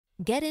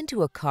Get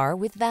into a car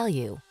with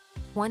value.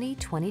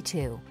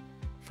 2022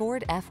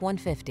 Ford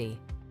F-150.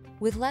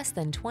 With less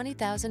than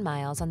 20,000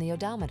 miles on the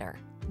odometer,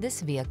 this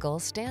vehicle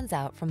stands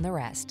out from the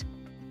rest.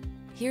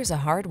 Here's a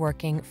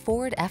hard-working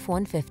Ford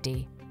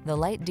F-150, the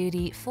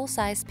light-duty,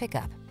 full-size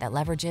pickup that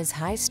leverages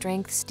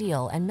high-strength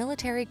steel and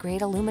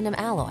military-grade aluminum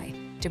alloy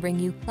to bring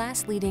you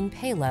class-leading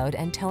payload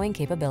and towing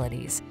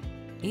capabilities.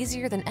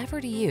 Easier than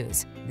ever to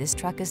use, this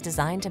truck is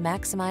designed to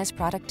maximize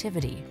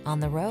productivity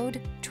on the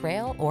road,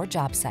 trail, or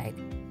job site.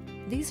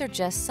 These are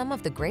just some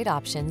of the great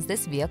options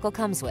this vehicle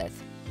comes with: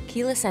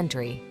 keyless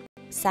entry,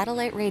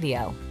 satellite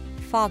radio,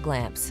 fog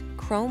lamps,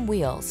 chrome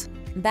wheels,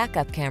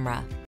 backup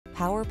camera,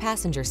 power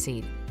passenger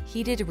seat,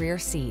 heated rear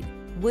seat,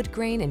 wood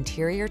grain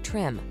interior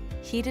trim,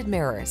 heated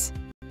mirrors,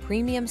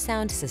 premium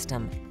sound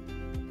system.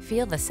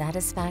 Feel the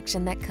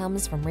satisfaction that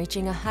comes from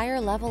reaching a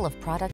higher level of product